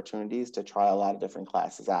lot of opportunities to try a lot of different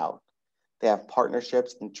classes out. They have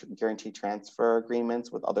partnerships and guaranteed transfer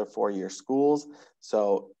agreements with other four-year schools.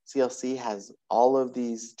 So CLC has all of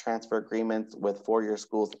these transfer agreements with four-year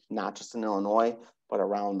schools, not just in Illinois, but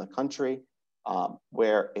around the country,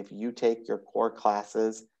 where if you take your core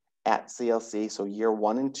classes at CLC, so year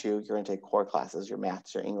 1 and 2, you're going to take core classes, your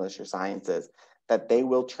maths, your English, your sciences, that they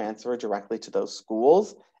will transfer directly to those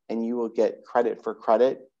schools, and you will get credit for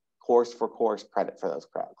credit, course for course credit for those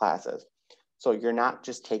classes. So you're not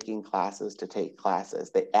just taking classes to take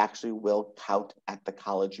classes. They actually will count at the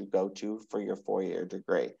college you go to for your 4-year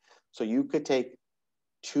degree. So you could take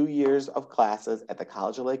 2 years of classes at the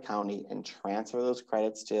College of Lake County and transfer those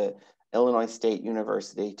credits to Illinois State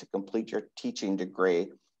University to complete your teaching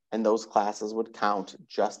degree. And those classes would count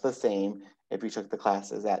just the same if you took the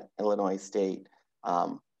classes at Illinois State.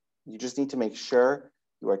 You just need to make sure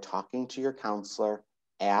you are talking to your counselor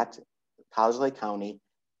at College of Lake County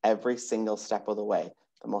every single step of the way.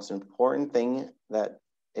 The most important thing that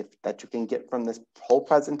you can get from this whole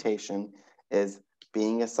presentation is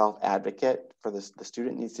being a self-advocate for this. The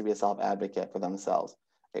student needs to be a self-advocate for themselves.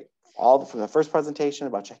 All from the first presentation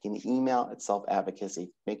about checking the email, it's self-advocacy,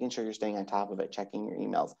 making sure you're staying on top of it, checking your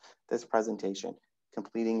emails. This presentation,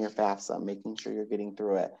 completing your FAFSA, making sure you're getting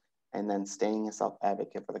through it, and then staying a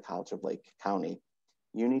self-advocate for the College of Lake County.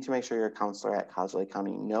 You need to make sure your counselor at College of Lake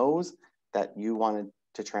County knows that you wanted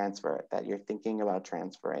to transfer it, that you're thinking about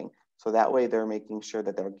transferring. So that way they're making sure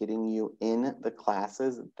that they're getting you in the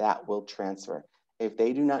classes that will transfer. If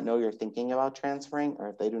they do not know you're thinking about transferring, or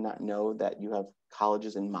if they do not know that you have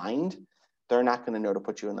colleges in mind, they're not going to know to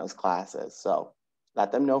put you in those classes. So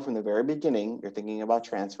Let them know from the very beginning you're thinking about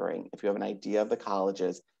transferring. If you have an idea of the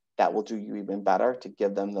colleges, that will do you even better to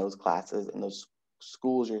give them those classes and those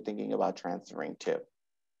schools you're thinking about transferring to.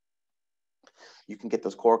 You can get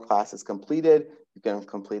those core classes completed. You can have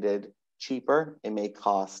completed cheaper. It may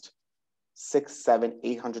cost $600,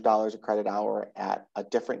 $700, $800 a credit hour at a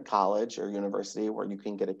different college or university where you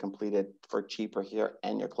can get it completed for cheaper here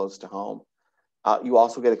and you're close to home. You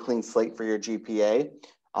also get a clean slate for your GPA.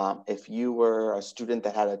 If you were a student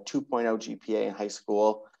that had a 2.0 GPA in high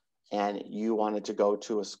school and you wanted to go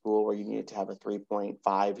to a school where you needed to have a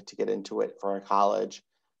 3.5 to get into it for a college,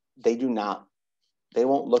 they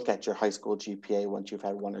won't look at your high school GPA once you've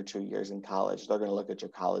had 1 or 2 years in college. They're going to look at your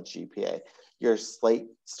college GPA. Your slate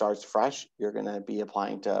starts fresh. You're going to be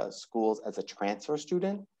applying to schools as a transfer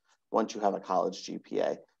student once you have a college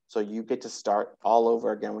GPA. So you get to start all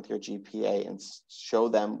over again with your GPA and show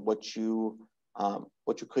them what you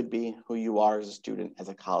could be, who you are as a student, as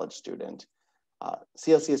a college student.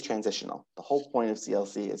 CLC is transitional. The whole point of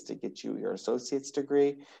CLC is to get you your associate's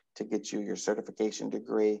degree, to get you your certification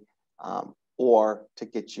degree, or to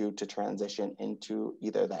get you to transition into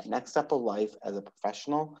either that next step of life as a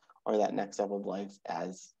professional or that next step of life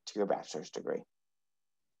as to your bachelor's degree.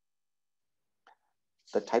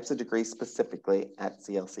 The types of degrees specifically at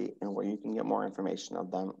CLC and where you can get more information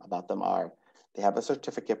about them are, they have a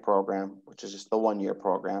certificate program, which is just the 1-year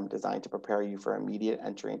program designed to prepare you for immediate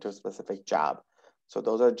entry into a specific job. So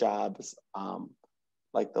those are jobs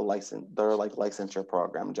like they're like licensure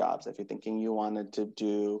program jobs. If you're thinking you wanted to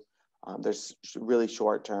do, there's really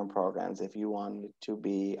short-term programs. If you wanted to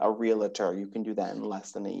be a realtor, you can do that in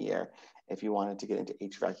less than a year. If you wanted to get into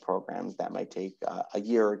HVAC programs, that might take a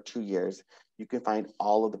year or 2 years. You can find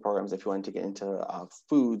all of the programs. If you want to get into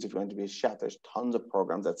foods, if you want to be a chef, there's tons of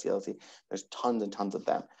programs at CLC. There's tons and tons of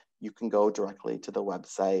them. You can go directly to the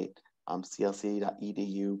website,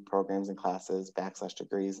 clc.edu, programs and classes,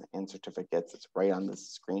 /degrees and certificates. It's right on the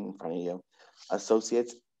screen in front of you.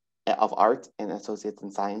 Associates of Arts and Associates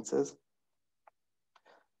in Sciences.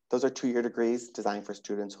 Those are 2-year degrees designed for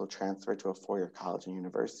students who will transfer to a 4-year college and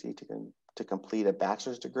university to complete a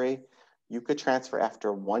bachelor's degree. You could transfer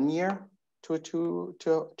after 1 year to a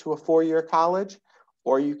 4-year college,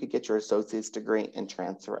 or you could get your associate's degree and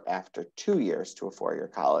transfer after 2 years to a 4-year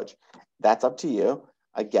college. That's up to you.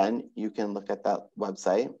 Again, you can look at that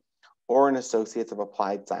website, or an Associates of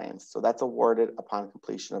Applied Science. So that's awarded upon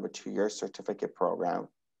completion of a 2-year certificate program.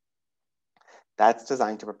 That's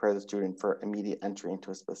designed to prepare the student for immediate entry into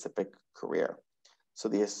a specific career. So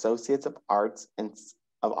the Associates of Arts and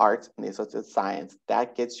the Associates of Science,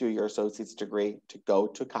 that gets you your associate's degree to go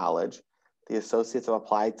to college. The Associates of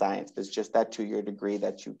Applied Science is just that 2-year degree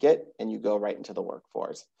that you get and you go right into the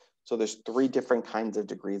workforce. So there's 3 different kinds of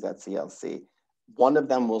degrees at CLC. One of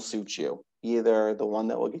them will suit you, either the one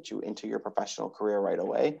that will get you into your professional career right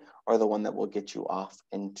away, or the one that will get you off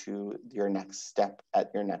into your next step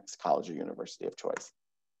at your next college or university of choice.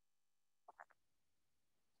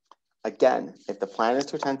 Again, if the plan is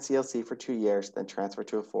to attend CLC for 2 years, then transfer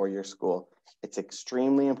to a 4-year school. It's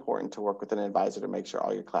extremely important to work with an advisor to make sure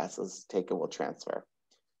all your classes taken will transfer.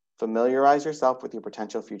 Familiarize yourself with your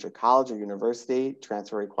potential future college or university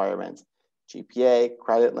transfer requirements, GPA,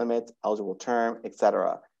 credit limits, eligible term,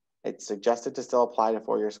 etc. It's suggested to still apply to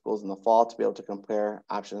 4-year schools in the fall to be able to compare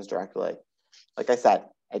options directly. Like I said,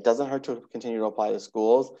 it doesn't hurt to continue to apply to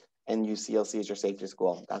schools and use CLC as your safety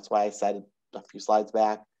school. That's why I said a few slides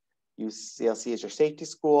back, use CLC as your safety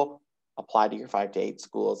school, apply to your 5 to 8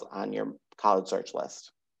 schools on your college search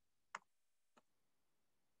list.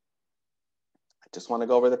 I just want to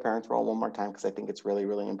go over the parents' role one more time because I think it's really,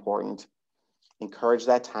 really important. Encourage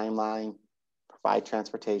that timeline, provide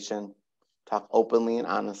transportation, talk openly and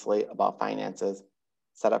honestly about finances,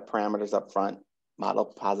 set up parameters up front, model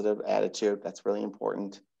positive attitude. That's really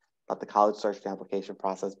important. Let the college search and application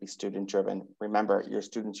process be student-driven. Remember, your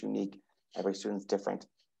student's unique. Every student's different.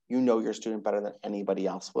 You know your student better than anybody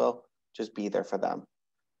else will. Just be there for them.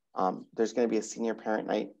 There's going to be a senior parent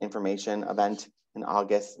night information event in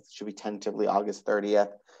August. It should be tentatively August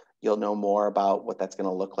 30th. You'll know more about what that's going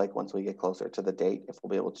to look like once we get closer to the date, if we'll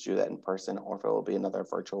be able to do that in person or if it will be another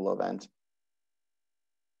virtual event.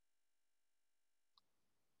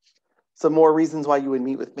 Some more reasons why you would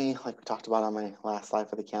meet with me, like we talked about on my last slide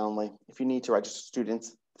for the Calendly. If you need to register students,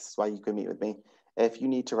 this is why you could meet with me. If you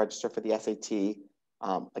need to register for the SAT,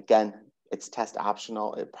 again, it's test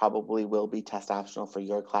optional. It probably will be test optional for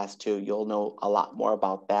your class too. You'll know a lot more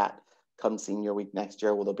about that come senior week next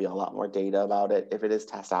year. There'll be a lot more data about it. If it is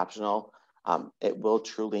test optional, it will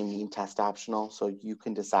truly mean test optional. So you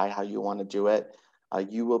can decide how you want to do it.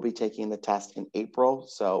 You will be taking the test in April.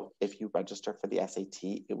 So if you register for the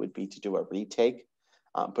SAT, it would be to do a retake.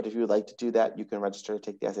 But if you would like to do that, you can register to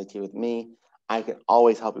take the SAT with me. I can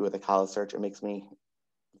always help you with the college search. It makes me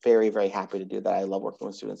very, very happy to do that. I love working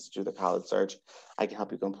with students to do the college search. I can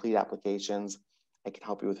help you complete applications. I can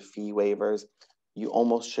help you with fee waivers. You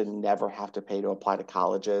almost should never have to pay to apply to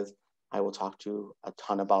colleges. I will talk to you a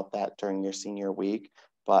ton about that during your senior week,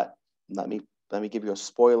 but let me give you a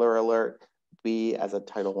spoiler alert. We, as a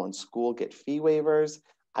Title I school, get fee waivers.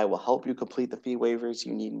 I will help you complete the fee waivers.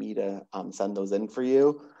 You need me to send those in for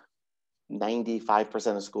you.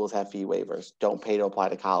 95% of schools have fee waivers. Don't pay to apply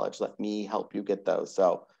to college. Let me help you get those.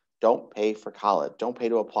 So don't pay for college. Don't pay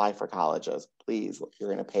to apply for colleges. Please,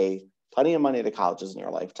 you're going to pay plenty of money to colleges in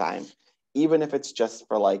your lifetime. Even if it's just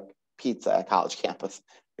for like pizza at college campus,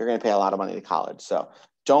 you're going to pay a lot of money to college. So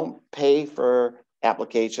don't pay for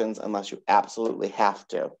applications unless you absolutely have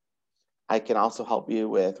to. I can also help you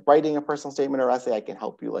with writing a personal statement or essay. I can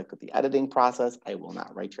help you like with the editing process. I will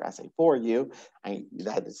not write your essay for you.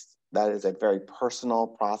 That is a very personal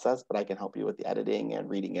process, but I can help you with the editing and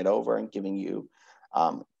reading it over and giving you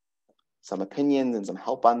some opinions and some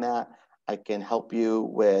help on that. I can help you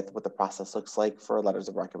with what the process looks like for letters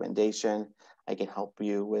of recommendation. I can help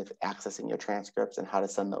you with accessing your transcripts and how to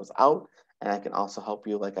send those out. And I can also help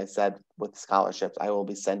you, like I said, with scholarships. I will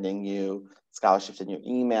be sending you scholarships in your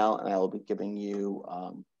email, and I will be giving you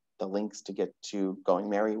the links to get to Going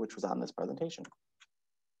Merry, which was on this presentation.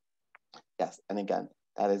 Yes, and again,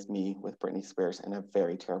 that is me with Britney Spears in a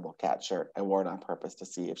very terrible cat shirt. I wore it on purpose to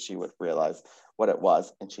see if she would realize what it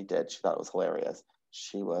was, and she did. She thought it was hilarious.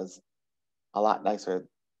 She was a lot nicer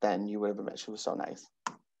than you would have imagined. She was so nice.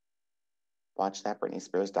 Watch that Britney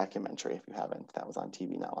Spears documentary if you haven't. That was on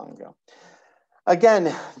TV not long ago.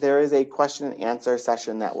 Again, there is a question and answer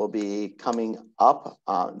session that will be coming up.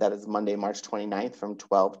 That is Monday, March 29th from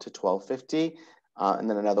 12 to 12:50. And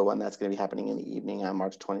then another one that's going to be happening in the evening on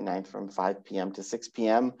March 29th from 5 p.m. to 6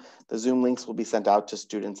 p.m. The Zoom links will be sent out to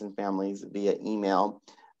students and families via email.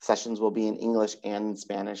 Sessions will be in English and in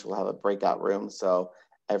Spanish. We'll have a breakout room, so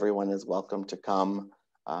everyone is welcome to come.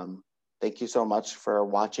 Thank you so much for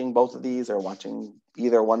watching both of these or watching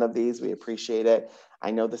either one of these. We appreciate it.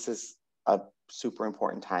 I know this is a super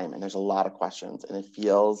important time and there's a lot of questions and it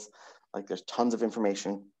feels like there's tons of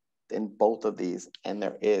information in both of these, and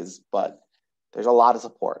there is, but there's a lot of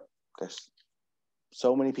support. There's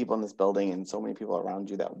so many people in this building and so many people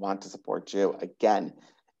around you that want to support you. Again,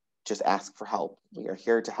 just ask for help. We are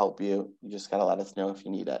here to help you. You just got to let us know if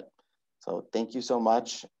you need it. So thank you so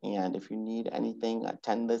much. And if you need anything,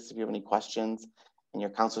 attend this. If you have any questions and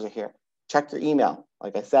your counselors are here, check your email.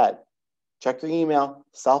 Like I said, check your email,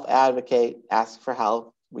 self-advocate, ask for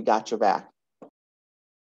help. We got your back.